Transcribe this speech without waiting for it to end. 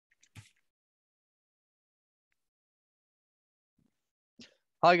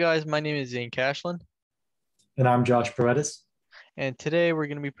Hi guys, my name is Zane Cashlin, And I'm Josh Paredes. and today we're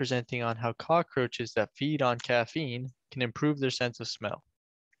going to be presenting on how cockroaches that feed on caffeine can improve their sense of smell.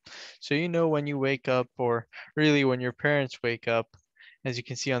 So when you wake up, or really when your parents wake up, as you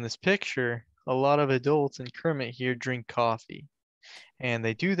can see on this picture, a lot of adults and Kermit here drink coffee. And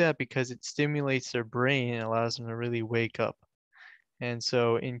they do that because it stimulates their brain and allows them to really wake up. And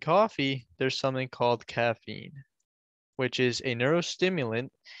so in coffee, there's something called caffeine, which is a neurostimulant,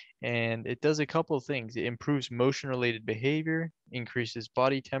 and it does a couple of things. It improves motion-related behavior, increases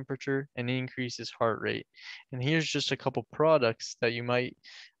body temperature, and increases heart rate. And here's just a couple products that you might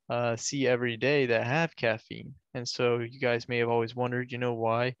see every day that have caffeine. And so you guys may have always wondered,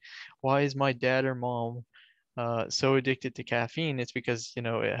 why is my dad or mom so addicted to caffeine? It's because,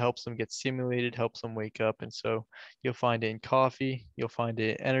 it helps them get stimulated, helps them wake up. And so you'll find it in coffee, you'll find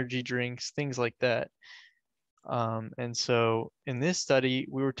it in energy drinks, things like that. And so in this study,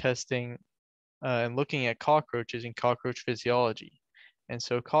 we were testing and looking at cockroaches and cockroach physiology. And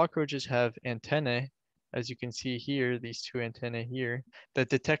so cockroaches have antennae, as you can see here, these two antennae here, that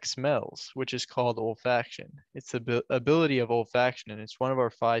detect smells, which is called olfaction. It's the ability of olfaction, and it's one of our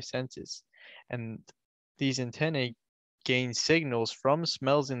five senses. And these antennae gain signals from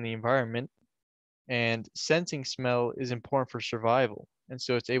smells in the environment, and sensing smell is important for survival. And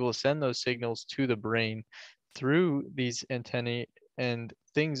so it's able to send those signals to the brain through these antennae and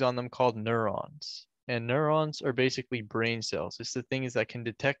things on them called neurons. And neurons are basically brain cells. It's the things that can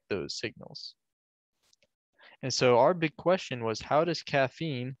detect those signals. And so our big question was, how does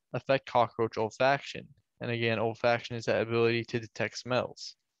caffeine affect cockroach olfaction? And again, olfaction is that ability to detect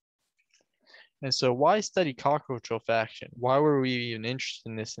smells. And so why study cockroach olfaction? Why were we even interested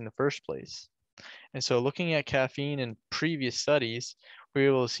in this in the first place? And so looking at caffeine in previous studies, we were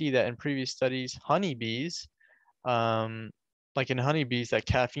able to see that in previous studies, honeybees, like in honeybees, that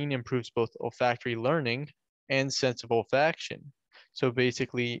caffeine improves both olfactory learning and sense of olfaction. So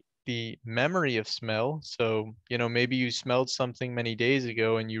basically the memory of smell. So, maybe you smelled something many days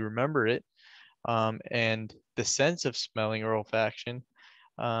ago and you remember it. And the sense of smelling or olfaction.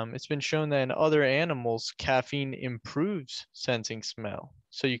 It's been shown that in other animals, caffeine improves sensing smell.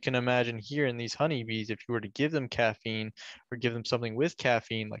 So you can imagine here in these honeybees, if you were to give them caffeine or give them something with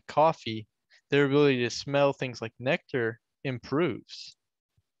caffeine like coffee, their ability to smell things like nectar improves.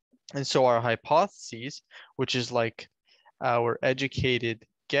 And so our hypotheses, which is like our educated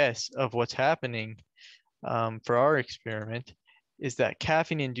guess of what's happening for our experiment, is that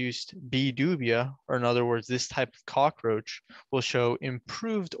caffeine-induced B. dubia, or in other words, this type of cockroach, will show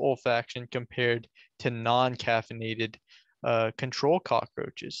improved olfaction compared to non-caffeinated control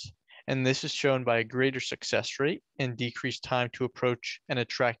cockroaches. And this is shown by a greater success rate and decreased time to approach an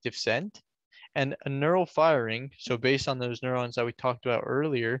attractive scent. And a neural firing, so based on those neurons that we talked about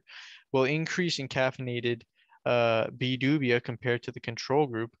earlier, will increase in caffeinated B. dubia compared to the control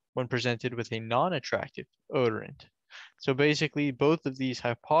group when presented with a non-attractive odorant. So basically, both of these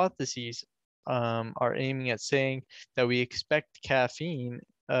hypotheses are aiming at saying that we expect caffeine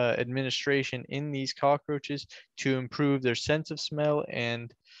administration in these cockroaches to improve their sense of smell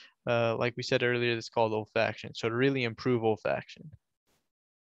and, like we said earlier, it's called olfaction. So to really improve olfaction.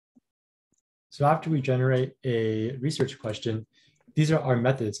 So after we generate a research question, these are our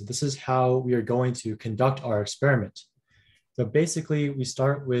methods. This is how we are going to conduct our experiment. So basically, we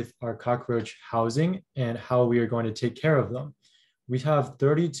start with our cockroach housing and how we are going to take care of them. We have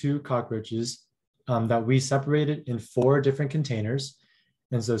 32 cockroaches that we separated in 4 different containers.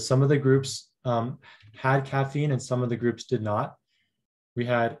 And so some of the groups had caffeine and some of the groups did not. We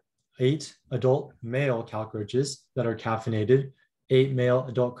had 8 adult male cockroaches that are caffeinated, 8 male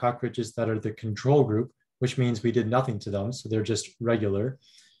adult cockroaches that are the control group, which means we did nothing to them. So they're just regular.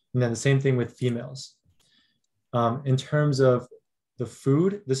 And then the same thing with females. In terms of the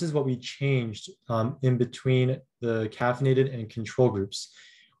food, this is what we changed in between the caffeinated and control groups.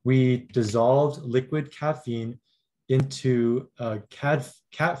 We dissolved liquid caffeine into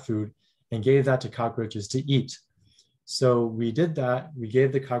cat food and gave that to cockroaches to eat. So we did that. We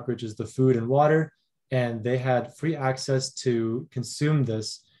gave the cockroaches the food and water, and they had free access to consume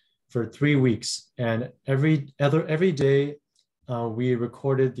this for 3 weeks. And every day, we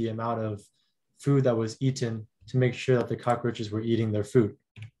recorded the amount of food that was eaten to make sure that the cockroaches were eating their food.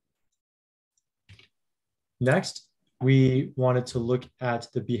 Next, we wanted to look at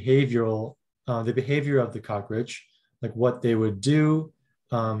the behavior of the cockroach, like what they would do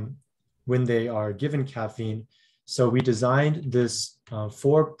when they are given caffeine. So we designed this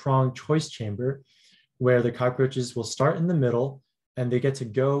 4-pronged choice chamber where the cockroaches will start in the middle and they get to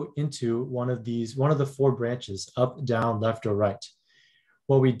go into one of the 4 branches, up, down, left, or right.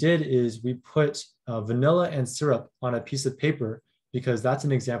 What we did is we put vanilla and syrup on a piece of paper because that's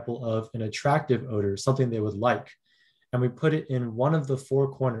an example of an attractive odor, something they would like. And we put it in one of the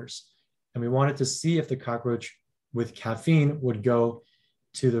four corners. And we wanted to see if the cockroach with caffeine would go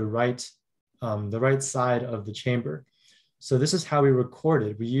to the right side of the chamber. So this is how we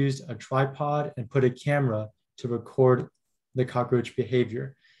recorded. We used a tripod and put a camera to record the cockroach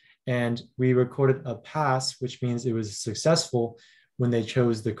behavior. And we recorded a pass, which means it was successful when they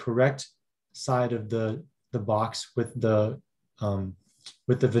chose the correct side of the box with the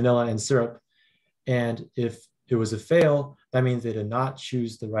vanilla and syrup. And if it was a fail, that means they did not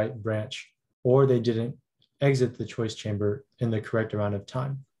choose the right branch or they didn't exit the choice chamber in the correct amount of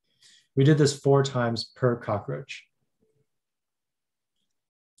time. We did this 4 times per cockroach.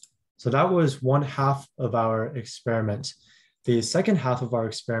 So that was one half of our experiment. The second half of our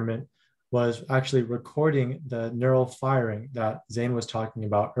experiment was actually recording the neural firing that Zane was talking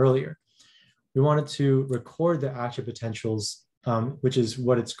about earlier. We wanted to record the action potentials, which is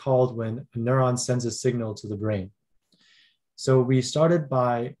what it's called when a neuron sends a signal to the brain. So we started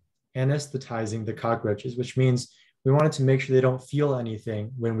by anesthetizing the cockroaches, which means we wanted to make sure they don't feel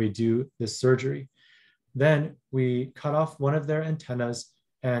anything when we do this surgery. Then we cut off one of their antennas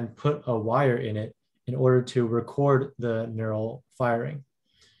and put a wire in it in order to record the neural firing.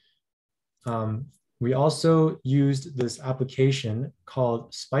 We also used this application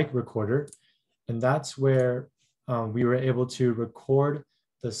called Spike Recorder, and that's where we were able to record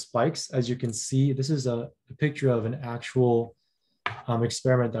the spikes. As you can see, this is a picture of an actual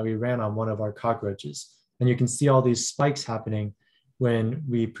experiment that we ran on one of our cockroaches. And you can see all these spikes happening when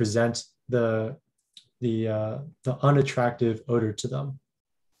we present the unattractive odor to them.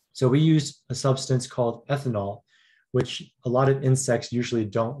 So we used a substance called ethanol, which a lot of insects usually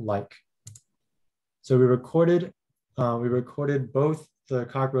don't like. So we recorded both the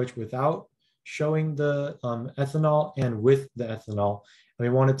cockroach without showing the ethanol and with the ethanol. And we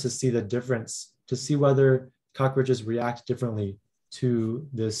wanted to see the difference, to see whether cockroaches react differently to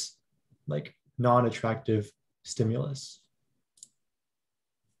this like non-attractive stimulus.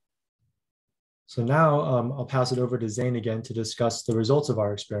 So now I'll pass it over to Zane again to discuss the results of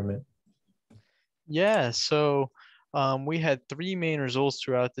our experiment. Yeah, so we had 3 main results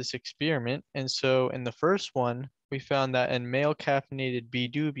throughout this experiment. And so in the first one, we found that in male caffeinated B.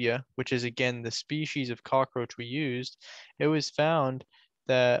 dubia, which is again the species of cockroach we used, it was found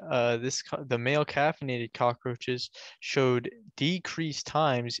that the male caffeinated cockroaches showed decreased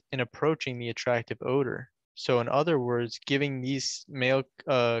times in approaching the attractive odor. So in other words, giving these male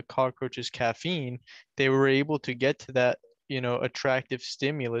cockroaches caffeine, they were able to get to that attractive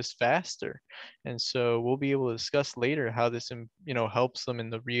stimulus faster. And so we'll be able to discuss later how this helps them in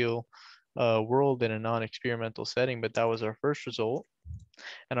the real world in a non-experimental setting. But that was our first result.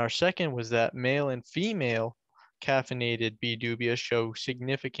 And our second was that male and female caffeinated B. dubia show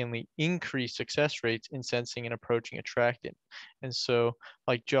significantly increased success rates in sensing and approaching attractant. And so,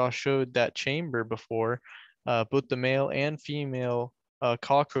 like Josh showed that chamber before, both the male and female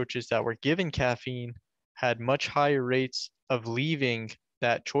cockroaches that were given caffeine had much higher rates of leaving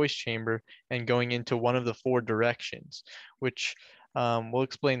that choice chamber and going into one of the 4 directions, which we'll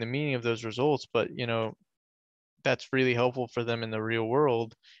explain the meaning of those results, but that's really helpful for them in the real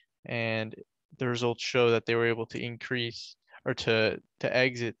world. And the results show that they were able to increase or to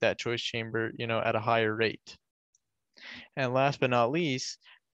exit that choice chamber, at a higher rate. And last but not least,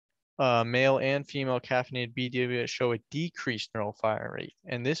 male and female caffeinated B. dubia show a decreased neural firing rate.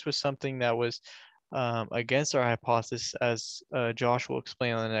 And this was something that was against our hypothesis, as Josh will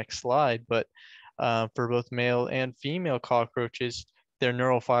explain on the next slide. But for both male and female cockroaches, their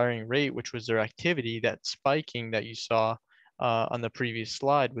neural firing rate, which was their activity, that spiking that you saw on the previous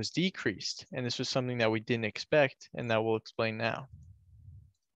slide, was decreased. And this was something that we didn't expect and that we'll explain now.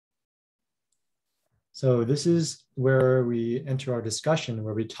 So this is where we enter our discussion,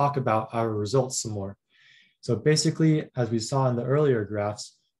 where we talk about our results some more. So basically, as we saw in the earlier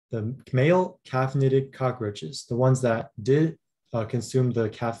graphs, the male caffeinated cockroaches, the ones that did consume the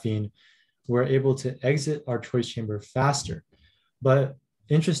caffeine, were able to exit our choice chamber faster. But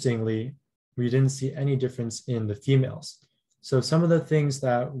interestingly, we didn't see any difference in the females. So some of the things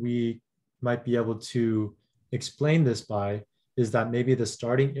that we might be able to explain this by is that maybe the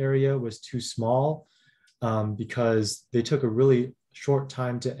starting area was too small because they took a really short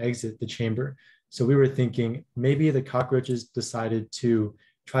time to exit the chamber. So we were thinking maybe the cockroaches decided to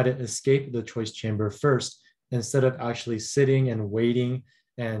try to escape the choice chamber first instead of actually sitting and waiting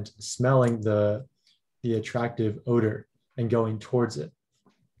and smelling the attractive odor and going towards it.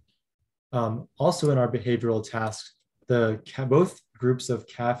 Also in our behavioral tasks, both groups of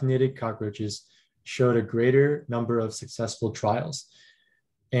caffeinated cockroaches showed a greater number of successful trials.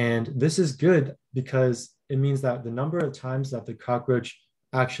 And this is good because it means that the number of times that the cockroach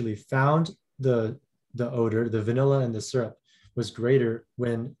actually found the odor, the vanilla and the syrup, was greater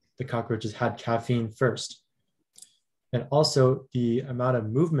when the cockroaches had caffeine first. And also the amount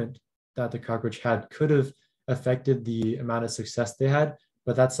of movement that the cockroach had could have affected the amount of success they had,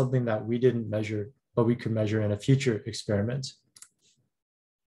 but that's something that we didn't measure, but we could measure in a future experiment.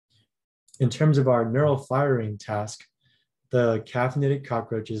 In terms of our neural firing task, the caffeinated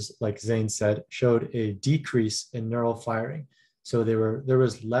cockroaches, like Zane said, showed a decrease in neural firing. So there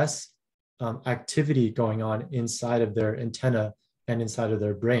was less activity going on inside of their antenna and inside of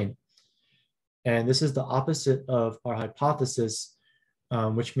their brain. And this is the opposite of our hypothesis,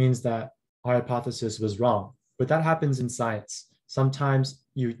 which means that our hypothesis was wrong. But that happens in science. Sometimes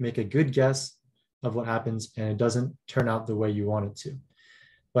you make a good guess of what happens and it doesn't turn out the way you want it to.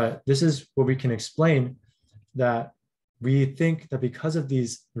 But this is where we can explain that we think that because of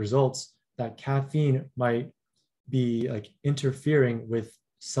these results, that caffeine might be like interfering with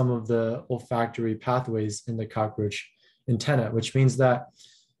some of the olfactory pathways in the cockroach antenna, which means that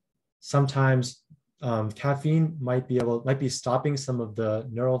sometimes caffeine might be stopping some of the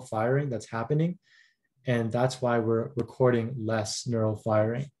neural firing that's happening. And that's why we're recording less neural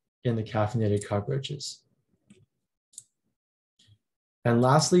firing in the caffeinated cockroaches. And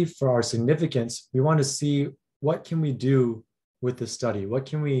lastly, for our significance, we want to see what can we do with the study? What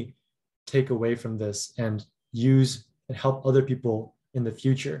can we take away from this and use and help other people in the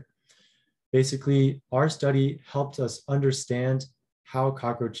future? Basically, our study helped us understand how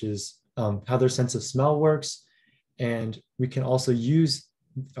cockroaches, how their sense of smell works. And we can also use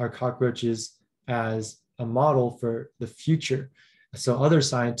our cockroaches as a model for the future. So other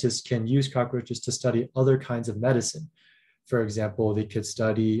scientists can use cockroaches to study other kinds of medicine. For example, they could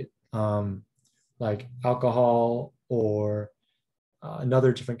study like alcohol or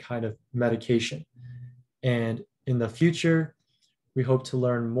another different kind of medication. And in the future, we hope to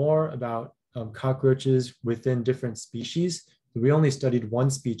learn more about cockroaches within different species. We only studied one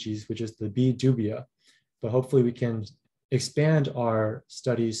species, which is the B. dubia, but hopefully we can expand our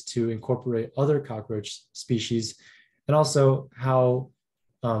studies to incorporate other cockroach species, and also how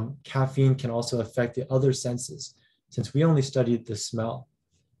caffeine can also affect the other senses, since we only studied the smell.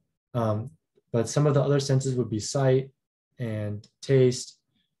 But some of the other senses would be sight and taste,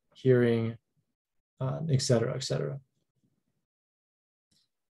 hearing, et cetera, et cetera.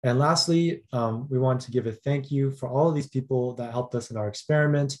 And lastly, we want to give a thank you for all of these people that helped us in our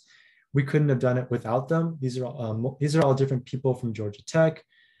experiment. We couldn't have done it without them. These are all different people from Georgia Tech.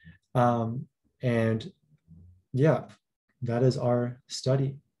 And yeah, that is our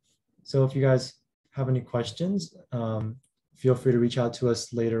study. So if you guys have any questions, feel free to reach out to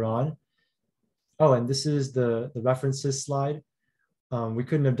us later on. Oh, and this is the references slide. We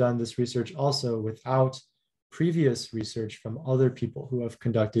couldn't have done this research also without previous research from other people who have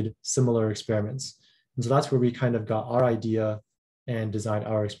conducted similar experiments. And so that's where we kind of got our idea and designed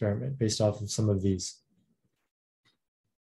our experiment based off of some of these.